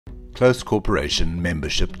Close corporation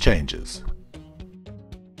membership changes.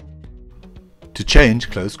 To change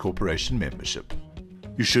close corporation membership,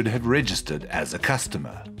 you should have registered as a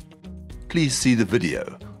customer. Please see the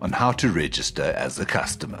video on how to register as a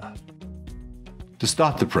customer. To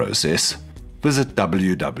start the process, visit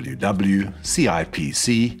www.cipc.co.za.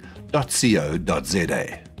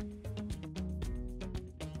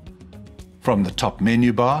 From the top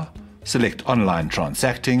menu bar, select Online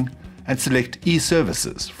Transacting and select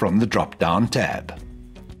E-Services from the drop-down tab.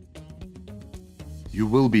 You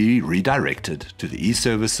will be redirected to the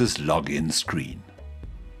E-Services login screen.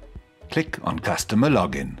 Click on Customer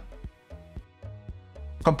Login.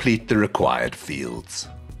 Complete the required fields.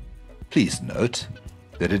 Please note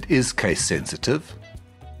that it is case sensitive.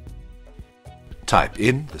 Type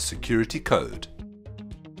in the security code.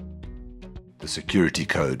 The security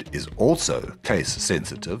code is also case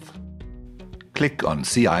sensitive. Click on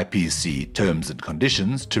CIPC Terms and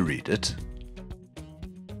Conditions to read it.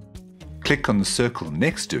 Click on the circle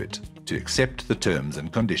next to it to accept the terms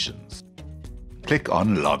and conditions. Click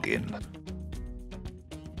on Login.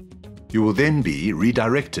 You will then be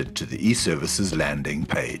redirected to the E-Services landing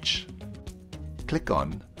page. Click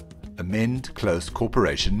on Amend Close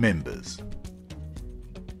Corporation Members.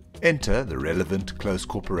 Enter the relevant close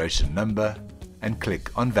corporation number and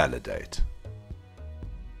click on Validate.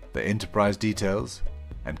 The enterprise details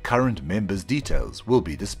and current members' details will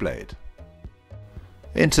be displayed.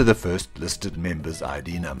 Enter the first listed member's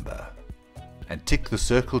ID number and tick the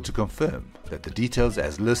circle to confirm that the details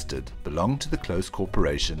as listed belong to the close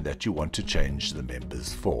corporation that you want to change the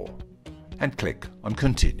members for, and click on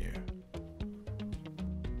Continue.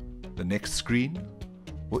 The next screen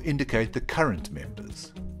will indicate the current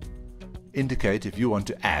members. Indicate if you want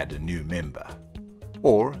to add a new member,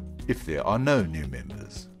 or if there are no new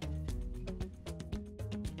members.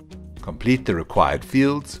 Complete the required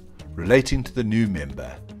fields relating to the new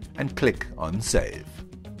member and click on Save.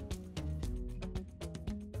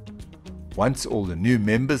 Once all the new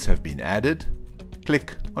members have been added,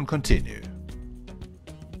 click on Continue.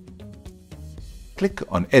 Click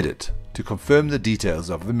on Edit to confirm the details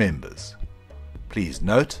of the members. Please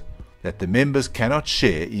note that the members cannot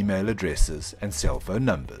share email addresses and cell phone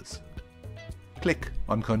numbers. Click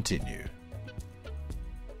on Continue.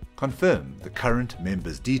 Confirm the current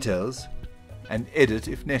members' details and edit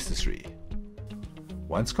if necessary.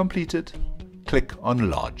 Once completed, click on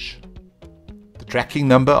Lodge. The tracking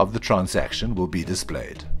number of the transaction will be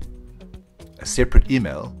displayed. A separate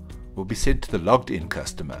email will be sent to the logged-in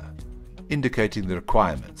customer, indicating the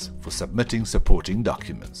requirements for submitting supporting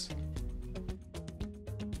documents.